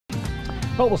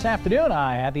Well, this afternoon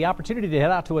I had the opportunity to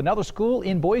head out to another school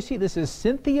in Boise. This is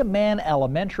Cynthia Mann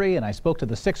Elementary, and I spoke to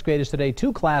the sixth graders today,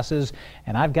 two classes,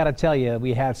 and I've got to tell you,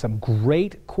 we had some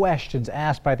great questions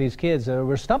asked by these kids.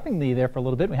 Were stumping me there for a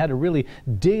little bit. We had to really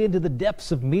dig into the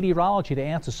depths of meteorology to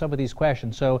answer some of these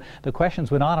questions. So the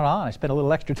questions went on and on. I spent a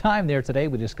little extra time there today.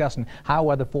 We discussed how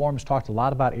weather forms, talked a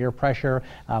lot about air pressure,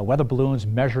 weather balloons,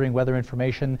 measuring weather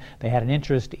information. They had an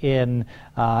interest in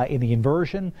the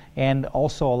inversion, and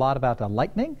also a lot about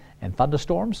lightning and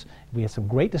thunderstorms. We had some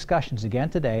great discussions again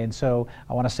today, and so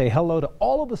I want to say hello to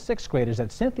all of the sixth graders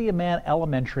at Cynthia Mann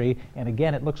Elementary. And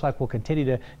again, it looks like we'll continue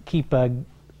to keep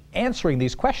answering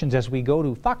these questions as we go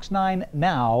to Fox 9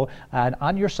 now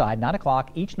on your side, 9 o'clock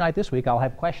each night this week. I'll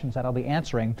have questions that I'll be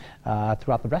answering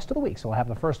throughout the rest of the week. So we'll have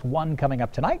the first one coming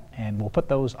up tonight, and we'll put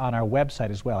those on our website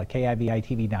as well at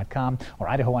KIVI-TV.com or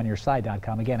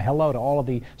IdahoOnYourSide.com. Again, hello to all of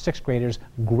the sixth graders.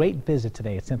 Great visit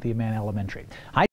today at Cynthia Mann Elementary.